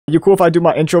You cool if I do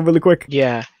my intro really quick?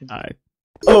 Yeah. Alright.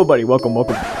 Hello, buddy. Welcome.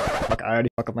 Fuck, I already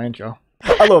fucked up my intro.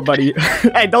 Hello, buddy.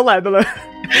 Hey, don't lie.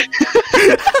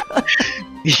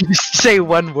 You just say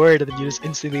one word and then you just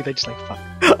instantly just like fuck.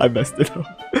 I messed it up.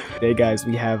 Hey guys,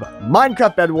 we have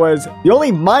Minecraft Bedwars, the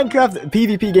only Minecraft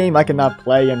PvP game I cannot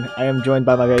play, and I am joined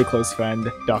by my very close friend,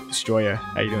 Doc Destroyer.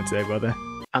 How you doing today, brother?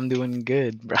 I'm doing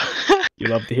good, bro. You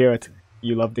love to hear it.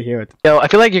 You love to hear it. Yo, I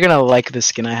feel like you're gonna like the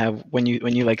skin I have when you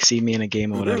like see me in a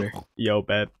game or whatever. Yo,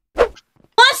 bet.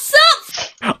 What's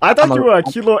up? I thought you were a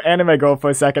cute little anime girl for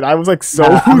a second. I was like so.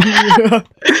 I'm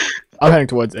heading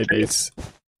towards a base.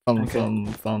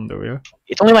 From the rear.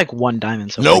 It's only like 1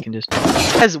 diamond, so we can just.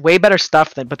 It has way better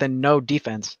stuff but then no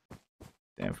defense.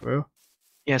 Damn, for real.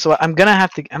 Yeah, so I'm gonna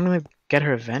get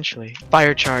her eventually.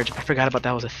 Fire charge. I forgot about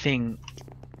that was a thing.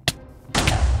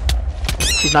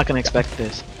 She's not gonna expect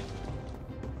this.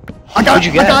 I got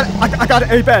a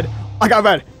bed. I got a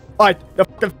bed. Alright, they're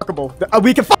fucking fuckable.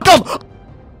 We can fuck them!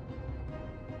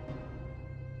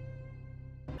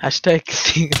 Hashtag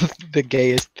the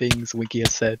gayest things Wiki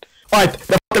has said. Alright,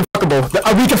 they're fucking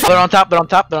fuckable. We can They're on top, they're on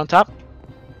top, they're on top.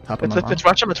 Let's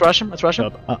rush him, let's rush him, let's rush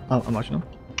him. I'm watching him.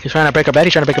 He's trying to break our bed,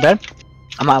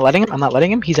 I'm not letting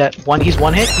him, he's one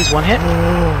hit.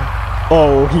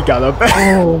 Oh, he got a bed.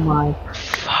 Oh my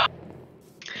fuck.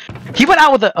 He went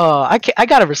out with a, I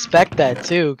gotta respect that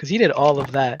too, because he did all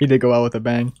of that. He did go out with a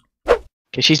bang.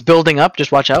 Okay, she's building up,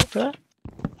 just watch out for that.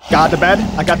 Got the bed,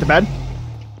 I got the bed.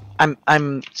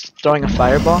 I'm throwing a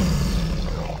fireball.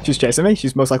 She's chasing me,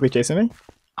 she's most likely chasing me.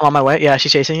 I'm on my way, yeah,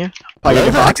 she's chasing you. Oh,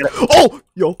 get fucked. Oh,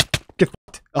 yo, get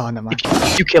fucked. Oh, never mind.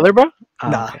 You kill her, bro? Oh,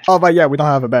 nah. Okay. Oh, but yeah, we don't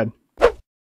have a bed.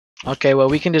 Okay, well,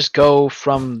 we can just go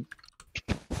from...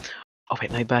 Oh,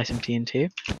 wait, let me buy some TNT.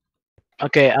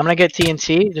 Okay, I'm gonna get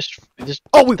TNT, just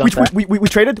oh, we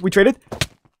traded? We traded?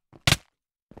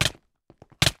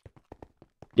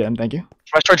 Get him, thank you.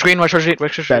 Rush towards green, rush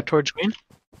towards green.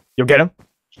 Yo, get him.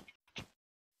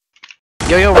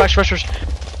 Yo, rush.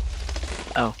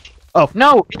 Oh. Oh.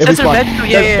 No, it says they're dead.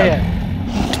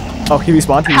 Yeah. Oh, he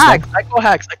respawned, Hacks! I go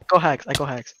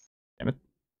hacks. Damn it.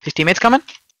 His teammate's coming?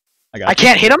 I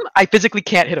can't hit him? I physically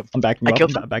can't hit him. I'm backing you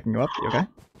up. I'm backing you up. You okay?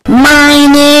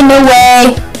 Mining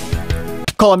away!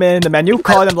 Call him in the menu.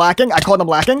 Call him lacking. I called him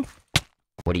lacking.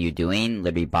 What are you doing?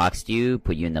 Literally boxed you,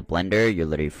 put you in the blender, you're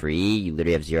literally free, you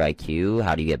literally have 0 IQ,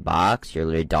 how do you get boxed? You're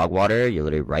literally dog water, you're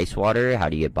literally rice water, how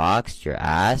do you get boxed? Your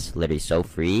ass, literally so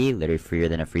free, literally freer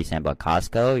than a free sample at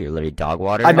Costco, you're literally dog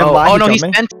water. I know oh no, he's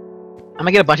spent. I'm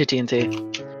gonna get a bunch of TNT.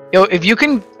 Yo, if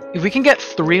we can get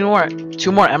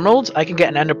 2 more emeralds, I can get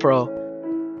an ender pearl.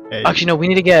 Hey. Actually, no,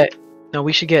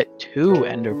 we should get 2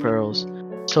 ender pearls.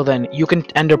 So then you can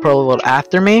ender pearl a little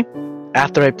after me,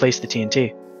 after I place the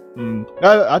TNT.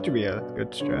 That should be a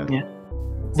good strat. Yeah.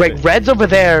 Right, red's over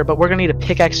there, but we're gonna need a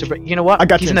pickaxe to break. You know what? I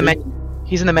got He's TNT. in the menu.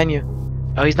 He's in the menu.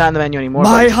 Oh, he's not in the menu anymore.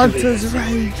 My hunter's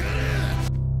rage.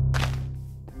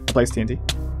 Place TNT.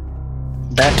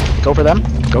 Bet. Go for them.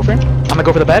 Go for him. I'm gonna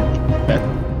go for the bed. Bet.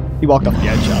 He walked off the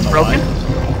edge. I don't know Broken.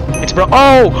 why. It's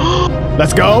Oh!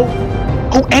 Let's go.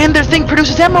 Oh, and their thing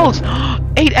produces emeralds.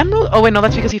 8 emeralds. Oh wait, no,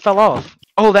 that's because he fell off.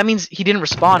 Oh, that means he didn't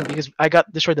respawn because I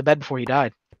destroyed the bed before he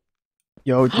died.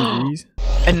 Yo, GG's.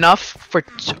 Enough for.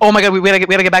 Oh my god, we gotta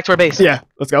get back to our base. Yeah,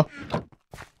 let's go.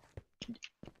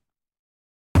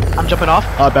 I'm jumping off.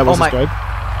 Our bed was destroyed.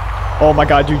 Oh my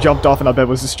god, you jumped off and our bed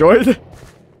was destroyed.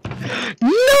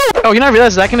 No! Oh, you know, I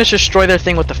realized I can just destroy their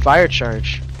thing with the fire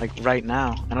charge. Like, right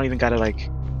now. I don't even gotta, like,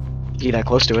 be that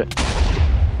close to it.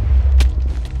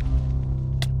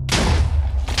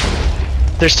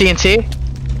 There's TNT.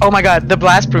 Oh my god, the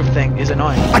blast proof thing is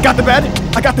annoying. I got the bed.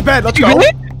 Let's go.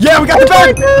 Really? Yeah, we got the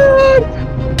bed.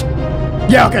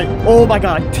 God. Yeah, okay. Oh my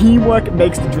god, teamwork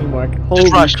makes the dream work. Holy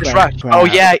Just rush. Oh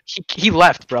yeah, he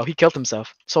left, bro. He killed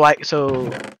himself. So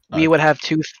we would have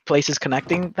 2 places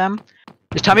connecting them.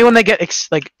 Just tell me when they get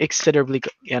considerably.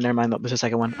 Yeah, never mind. There's a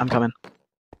second one. I'm coming.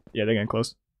 Yeah, they're getting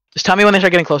close. Just tell me when they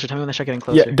start getting closer.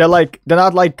 Yeah, they're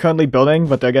not like currently building,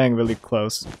 but they're getting really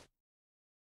close.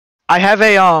 I have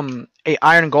a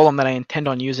iron golem that I intend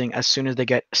on using as soon as they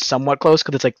get somewhat close,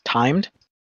 because it's like timed.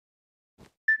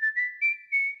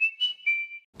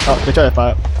 Oh, they try to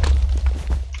fire.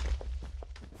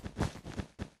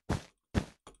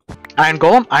 Iron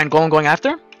golem going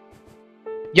after.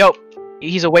 Yo,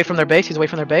 he's away from their base.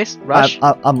 Rush.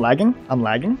 I'm lagging.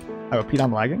 I repeat,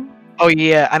 I'm lagging. Oh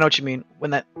yeah, I know what you mean.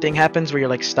 When that thing happens where you're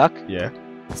like stuck. Yeah.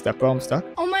 Step bro, I'm stuck.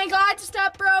 Oh my god,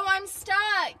 stop bro, I'm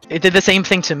stuck! It did the same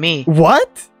thing to me.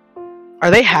 What? Are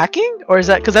they hacking? Or is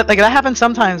that because that happens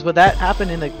sometimes, but that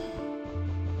happened in the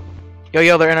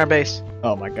Yo, they're in our base.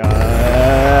 Oh my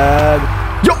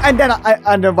god. Yo, and then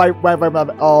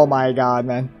oh my god,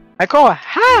 man. I call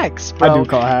hacks, bro. I do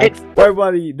call hacks. Well,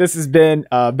 everybody, this has been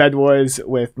Bedwars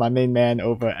with my main man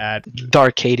over at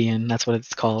Darcadian, that's what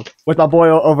it's called. With my boy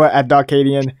over at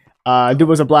Darcadian. Dude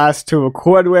was a blast to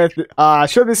record with.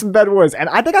 Showed me some Bedwars, and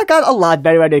I think I got a lot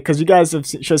better at it because you guys have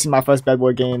seen my first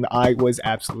Bedwar game. I was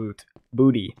absolute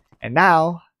booty, and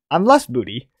now I'm less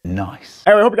booty. Nice.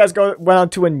 Anyway, I hope you guys went on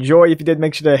to enjoy. If you did,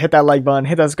 make sure to hit that like button,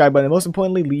 hit that subscribe button, and most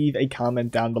importantly, leave a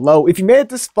comment down below. If you made it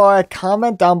this far,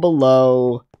 comment down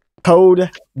below code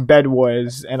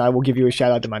Bedwars, and I will give you a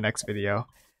shout out in my next video.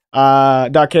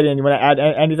 Darcadian, you want to add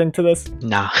anything to this?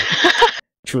 Nah.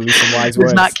 Truly some wise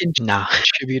words. Not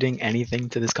contributing anything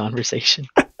to this conversation.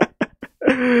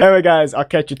 Anyway, guys, I'll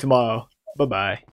catch you tomorrow. Bye-bye.